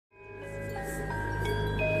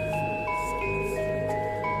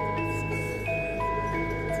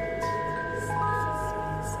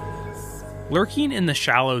Lurking in the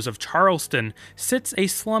shallows of Charleston sits a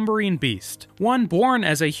slumbering beast, one born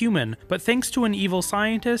as a human, but thanks to an evil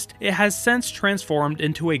scientist, it has since transformed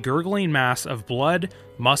into a gurgling mass of blood,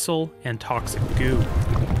 muscle, and toxic goo.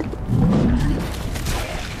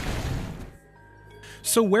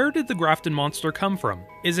 So where did the Grafton Monster come from?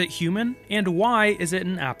 Is it human? And why is it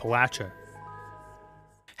in Appalachia?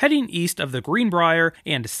 Heading east of the Greenbrier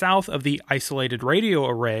and south of the isolated radio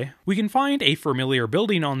array, we can find a familiar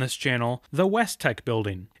building on this channel, the West Tech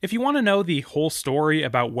building. If you want to know the whole story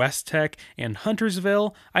about West Tech and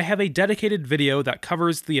Huntersville, I have a dedicated video that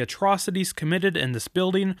covers the atrocities committed in this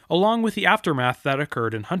building, along with the aftermath that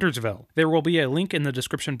occurred in Huntersville. There will be a link in the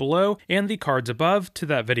description below and the cards above to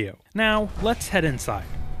that video. Now, let's head inside.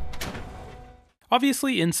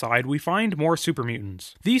 Obviously, inside we find more super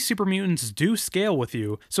mutants. These super mutants do scale with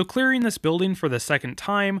you, so clearing this building for the second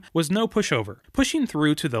time was no pushover. Pushing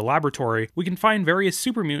through to the laboratory, we can find various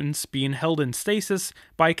super mutants being held in stasis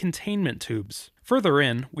by containment tubes. Further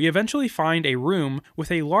in, we eventually find a room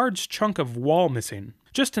with a large chunk of wall missing.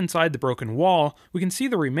 Just inside the broken wall, we can see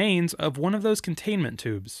the remains of one of those containment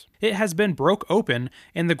tubes. It has been broke open,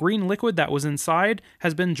 and the green liquid that was inside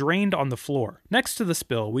has been drained on the floor. Next to the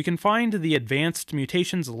spill, we can find the Advanced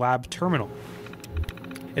Mutations Lab Terminal.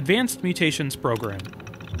 Advanced Mutations Program.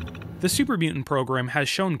 The Super Mutant program has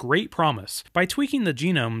shown great promise. By tweaking the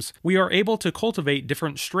genomes, we are able to cultivate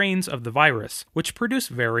different strains of the virus, which produce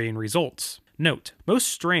varying results. Note, most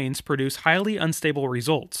strains produce highly unstable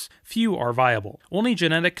results. Few are viable. Only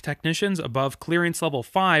genetic technicians above clearance level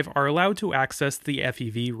 5 are allowed to access the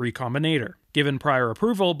FEV recombinator, given prior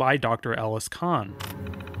approval by Dr. Ellis Khan.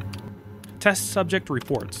 Test subject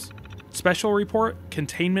reports. Special report,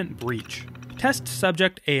 containment breach. Test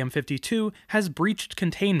subject AM52 has breached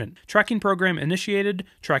containment. Tracking program initiated,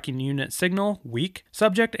 tracking unit signal weak,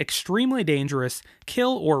 subject extremely dangerous,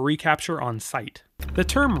 kill or recapture on site. The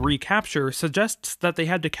term recapture suggests that they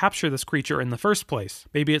had to capture this creature in the first place.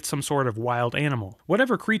 Maybe it's some sort of wild animal.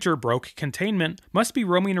 Whatever creature broke containment must be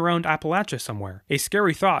roaming around Appalachia somewhere. A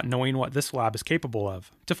scary thought knowing what this lab is capable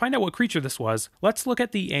of. To find out what creature this was, let's look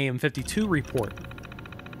at the AM52 report.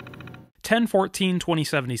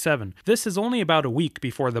 10-14-2077. This is only about a week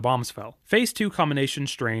before the bombs fell. Phase 2 combination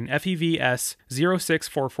strain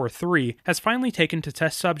FEVS-06443 has finally taken to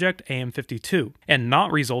test subject AM52, and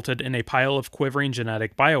not resulted in a pile of quivering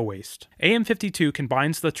genetic biowaste. AM52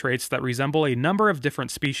 combines the traits that resemble a number of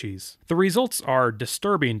different species. The results are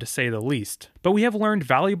disturbing to say the least, but we have learned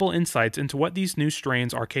valuable insights into what these new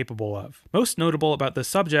strains are capable of. Most notable about the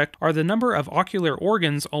subject are the number of ocular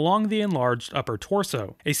organs along the enlarged upper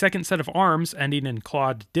torso, a second set of arms ending in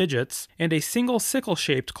clawed digits, and a single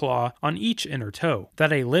sickle-shaped claw on each inner toe.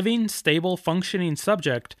 That a living, stable, functioning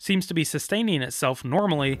subject seems to be sustaining itself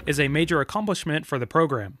normally is a major accomplishment for the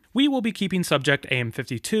program. We will be keeping subject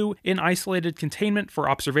AM52 in isolated containment for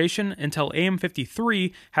observation until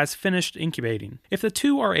AM53 has finished incubating. If the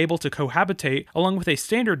two are able to cohabitate along with a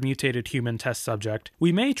standard mutated human test subject,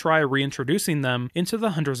 we may try reintroducing them into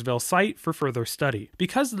the Huntersville site for further study.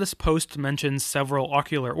 Because this post mentions several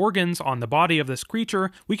ocular organs on the body of this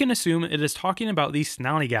creature, we can assume it is talking about the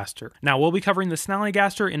snallygaster. Now, we'll be covering the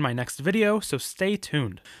snallygaster in my next video, so stay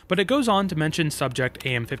tuned. But it goes on to mention subject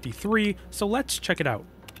AM53, so let's check it out.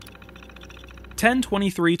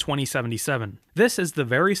 10-23-2077. This is the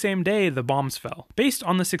very same day the bombs fell. Based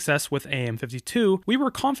on the success with AM52, we were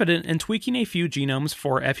confident in tweaking a few genomes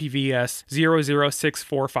for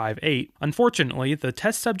FEVS-006458. Unfortunately, the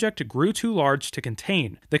test subject grew too large to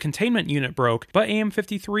contain. The containment unit broke, but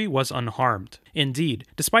AM53 was unharmed. Indeed,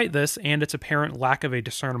 despite this and its apparent lack of a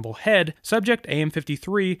discernible head, subject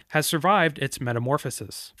AM53 has survived its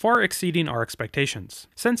metamorphosis, far exceeding our expectations.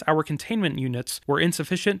 Since our containment units were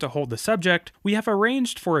insufficient to hold the subject, we have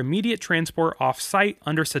arranged for immediate transport off-site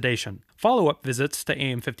under sedation. Follow-up visits to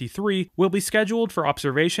AM53 will be scheduled for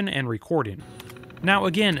observation and recording. Now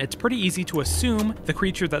again, it's pretty easy to assume the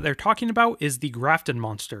creature that they're talking about is the Grafton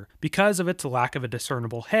Monster, because of its lack of a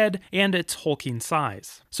discernible head and its hulking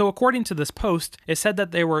size. So according to this post, it said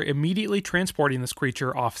that they were immediately transporting this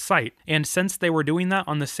creature off-site, and since they were doing that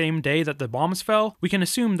on the same day that the bombs fell, we can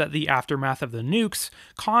assume that the aftermath of the nukes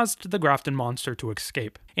caused the Grafton Monster to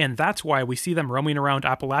escape. And that's why we see them roaming around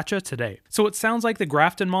Appalachia today. So it sounds like the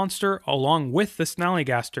Grafton Monster, along with the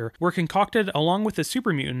snallygaster, were concocted along with the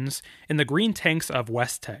super mutants in the green tanks of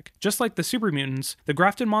West Tech. Just like the super mutants, the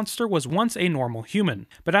Grafton Monster was once a normal human,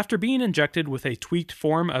 but after being injected with a tweaked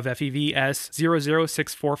form of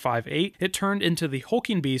FEVS-006458, it turned into the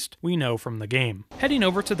hulking beast we know from the game. Heading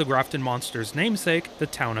over to the Grafton Monster's namesake, the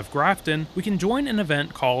town of Grafton, we can join an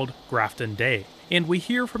event called Grafton Day, and we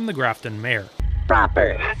hear from the Grafton mayor.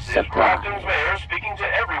 proper This is supply. Grafton's mayor speaking to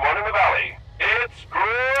everyone in the valley. It's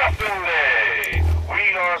Grafton Day!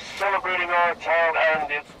 We are celebrating our town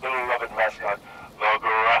and its beloved mascot, the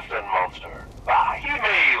Grafton Monster. He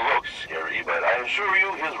may look scary, but I assure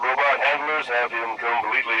you his robot handlers have him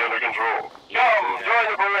completely under control. Come,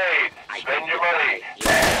 join the parade, spend your money,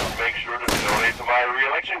 and make sure to donate to my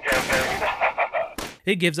re-election campaign.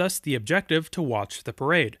 It gives us the objective to watch the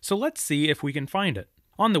parade, so let's see if we can find it.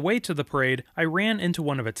 On the way to the parade, I ran into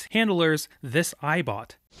one of its handlers, this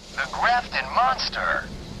iBot. The Grafton Monster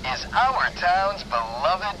is our town's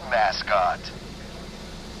beloved mascot.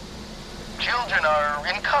 Children are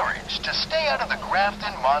encouraged to stay out of the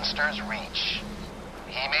Grafton Monster's reach.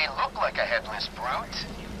 He may look like a headless brute,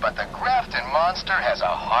 but the Grafton Monster has a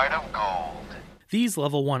heart of gold. These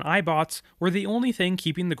level 1 iBots were the only thing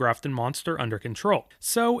keeping the Grafton Monster under control,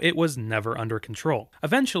 so it was never under control.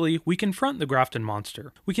 Eventually, we confront the Grafton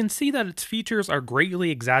Monster. We can see that its features are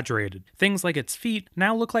greatly exaggerated. Things like its feet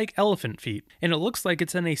now look like elephant feet, and it looks like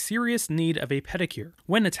it's in a serious need of a pedicure.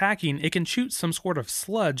 When attacking, it can shoot some sort of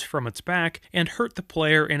sludge from its back and hurt the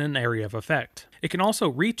player in an area of effect. It can also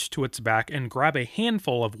reach to its back and grab a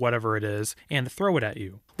handful of whatever it is and throw it at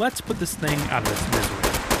you. Let's put this thing out of its misery.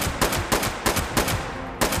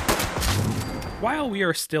 While we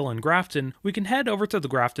are still in Grafton, we can head over to the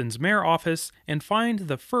Grafton's mayor office and find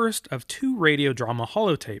the first of 2 radio drama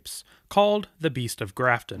holotapes, called The Beast of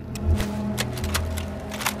Grafton.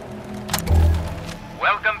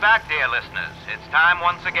 Welcome back, dear listeners. It's time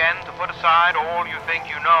once again to put aside all you think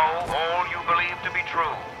you know, all you believe to be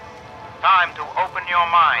true. Time to open your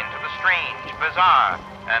mind to the strange, bizarre,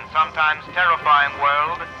 and sometimes terrifying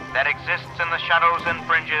world that exists in the shadows and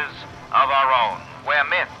fringes of our own, where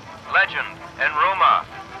myth, legend, and rumor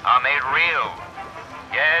are made real.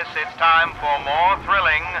 Yes, it's time for more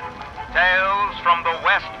thrilling tales from the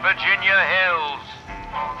West Virginia hills.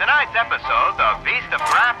 Tonight's episode, The Beast of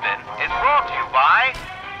Grafton, is brought to you by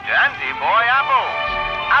Dandy Boy Apples.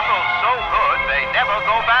 Apples so good they never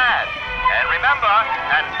go bad. And remember,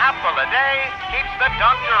 an apple a day keeps the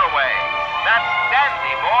doctor away. That's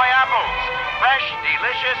Dandy Boy Apples. Fresh,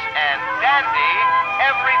 delicious, and dandy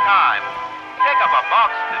every time. Pick up a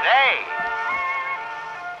box today.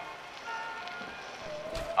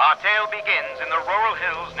 Our tale begins in the rural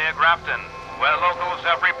hills near Grafton, where locals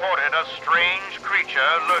have reported a strange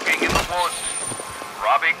creature lurking in the woods.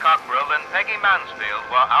 Robbie Cockrell and Peggy Mansfield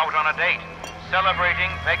were out on a date, celebrating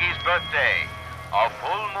Peggy's birthday. A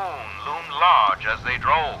full moon loomed large as they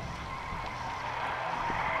drove.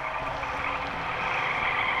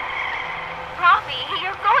 Robbie,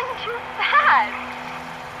 you're going too fast.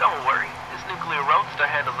 Don't worry, this nuclear roadster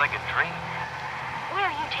handles like a dream. Where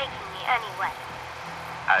are you taking me anyway?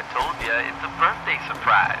 I told you, it's a birthday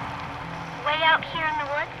surprise. Way out here in the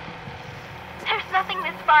woods? There's nothing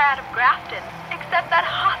this far out of Grafton, except that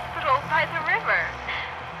hospital by the river.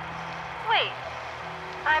 Wait,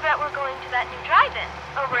 I bet we're going to that new drive-in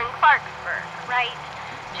over in Clarksburg, right?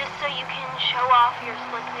 Just so you can show off your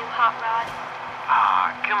slick new hot rod.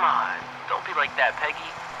 Ah, come on. Don't be like that, Peggy.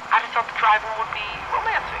 I just thought the driving would be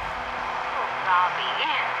romantic. Oh, Robbie.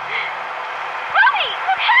 Robbie,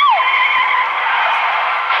 look out!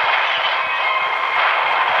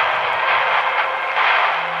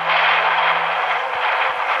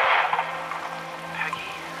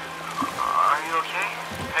 Peggy? Are you okay?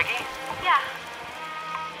 Peggy? Yeah,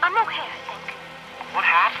 I'm okay, I think. What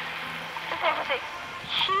happened? There was a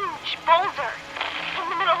huge boulder in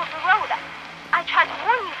the middle of the road. I tried to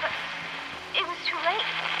warn you, but it was too late.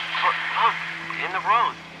 Look, in the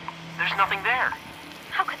road. There's nothing there.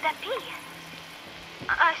 How could that be?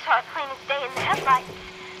 I saw it plain as day in the headlights.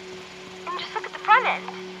 And just look at the front end.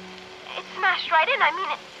 It smashed right in. I mean,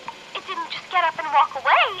 it didn't just get up and walk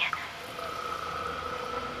away.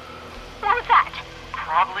 What was that?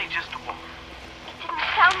 Probably just a wolf. It didn't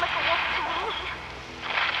sound like a wolf to me.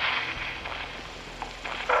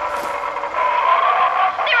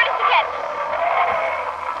 There it is again.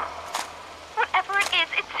 Whatever it is,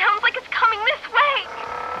 it sounds like it's coming this way.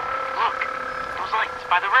 Look, those lights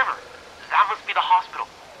by the river. That must be the hospital.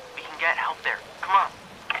 We can get help there. Come on.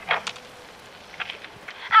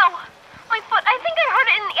 Ow! My foot. I think I hurt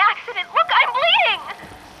it in the accident. Look, I'm bleeding!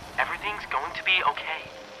 Everything's going to be okay.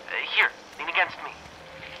 Here, lean against me.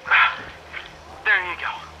 There you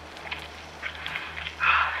go.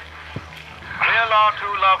 Will our 2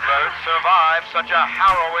 lovebirds survive such a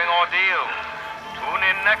harrowing ordeal? Tune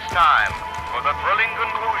in next time for the thrilling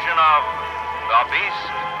conclusion of The Beast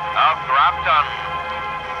of Grafton.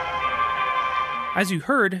 As you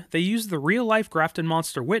heard, they used the real-life Grafton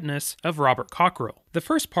Monster witness of Robert Cockrell. The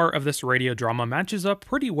first part of this radio drama matches up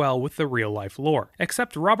pretty well with the real-life lore,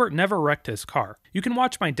 except Robert never wrecked his car. You can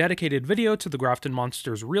watch my dedicated video to the Grafton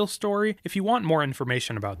Monster's real story if you want more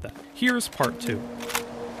information about that. Here's part 2.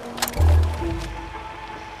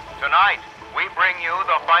 Tonight, we bring you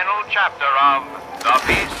the final chapter of The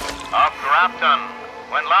Beast of Grafton.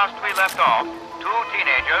 When last we left off, 2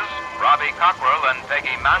 teenagers, Robbie Cockrell and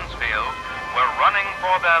Peggy Mansfield, were running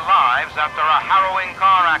for their lives after a harrowing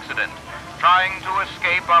car accident, trying to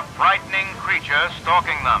escape a frightening creature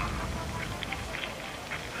stalking them.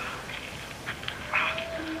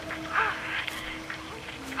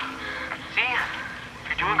 See?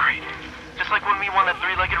 You're doing great. Just like when we won that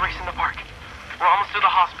 3-legged race in the park. We're almost to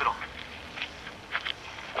the hospital.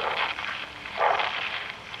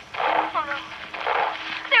 Oh no.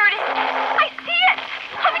 There it is! I see it!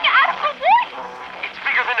 Coming out of the woods! It's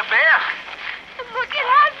bigger than a bear. And look, it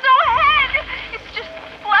has no head! It's just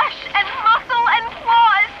flesh and muscle and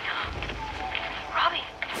claws! Robbie,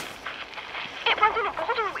 it wasn't a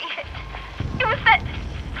boulder we hit. It was that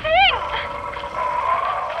thing!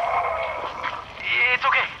 It's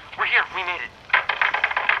okay. We're here. We made it.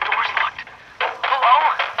 Door's locked. Hello?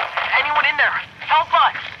 Anyone in there? Help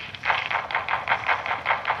us!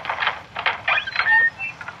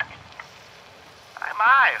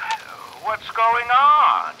 My, what's going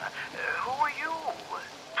on? Who are you?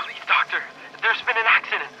 Please, doctor. There's been an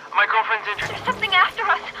accident. My girlfriend's injured. There's something after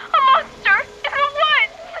us! A monster! In the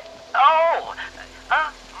woods! Oh, a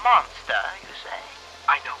monster, you say?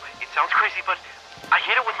 I know. It sounds crazy, but I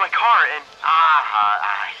hit it with my car and...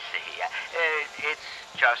 I see. It's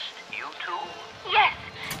just you two? Yes,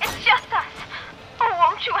 it's just us. Oh,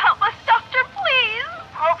 won't you help us, doctor, please?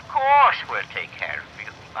 Of course we'll take care of you,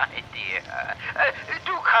 my dear.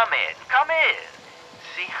 Do come in, come in.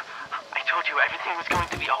 See? I told you everything was going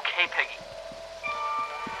to be okay, Peggy.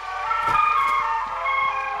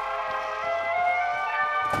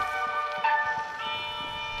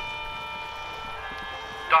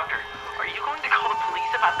 Doctor, are you going to call the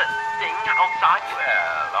police about the thing outside?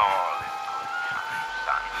 Well, all in good time,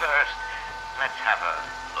 son. First, let's have a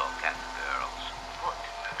look at the girl's foot.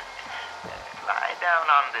 Lie down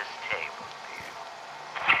on this table, dear.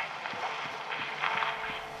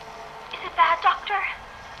 Is it bad, doctor?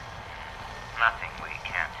 Nothing we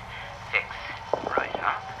can't fix right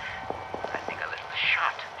up. I think a little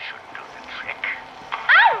shot should do the trick.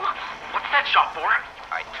 Ow! What's that shot for?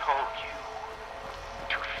 I told you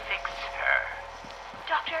to fix her.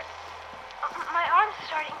 Doctor, my arm's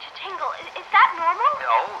starting to tingle. Is that normal?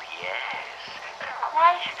 Oh, yes.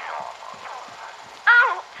 Quite normal.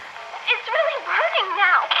 Ow! It's really burning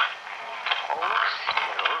now. Hold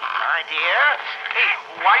still, my dear. Hey,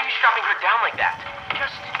 why are you strapping her down like that?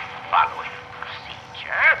 Just following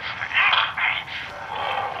procedure.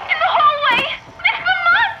 In the hallway! It's the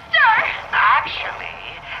monster! Actually,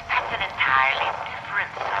 that's an entirely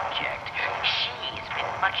different subject. She's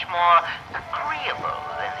been much more agreeable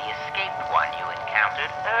than the escaped one you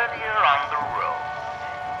encountered earlier on the road.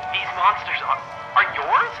 These monsters are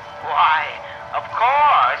yours? Why, of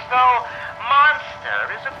course, though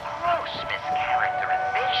monster is a gross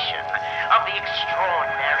mischaracterization of the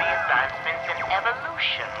extraordinary advancements in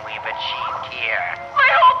evolution we've achieved here.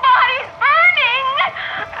 My whole body's burning!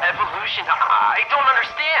 Evolution? I don't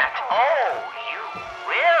understand. Oh, you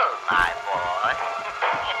will, my boy.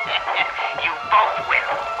 You both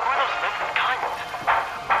will. Who are those living guns?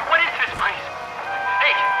 What is this place?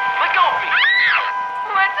 Hey, let go of me!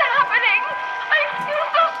 What's happening? I feel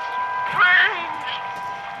so strange.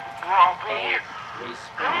 Robbie.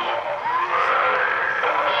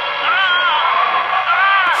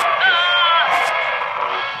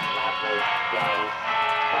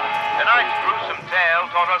 Tonight's gruesome tale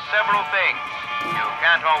taught us several things. You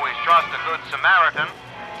can't always trust a good Samaritan.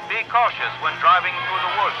 Be cautious when driving through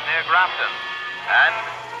the woods near Grafton. And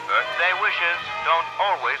birthday wishes don't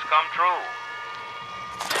always come true.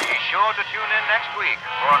 Be sure to tune in next week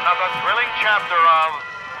for another thrilling chapter of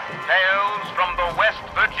Tales from the West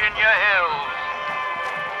Virginia Hills.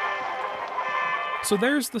 So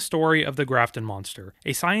there's the story of the Grafton Monster,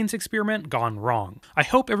 a science experiment gone wrong. I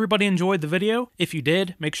hope everybody enjoyed the video. If you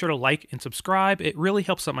did, make sure to like and subscribe, it really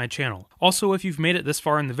helps out my channel. Also, if you've made it this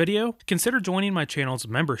far in the video, consider joining my channel's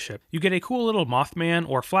membership. You get a cool little Mothman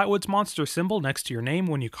or Flatwoods monster symbol next to your name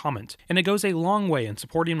when you comment, and it goes a long way in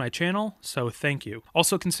supporting my channel, so thank you.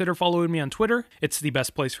 Also consider following me on Twitter, it's the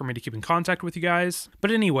best place for me to keep in contact with you guys.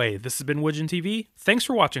 But anyway, this has been Widgeon TV, thanks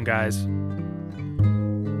for watching guys.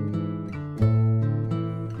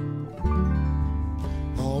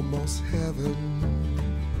 Almost heaven,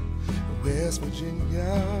 West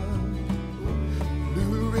Virginia,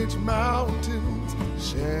 Blue Ridge Mountains,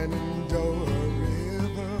 Shenandoah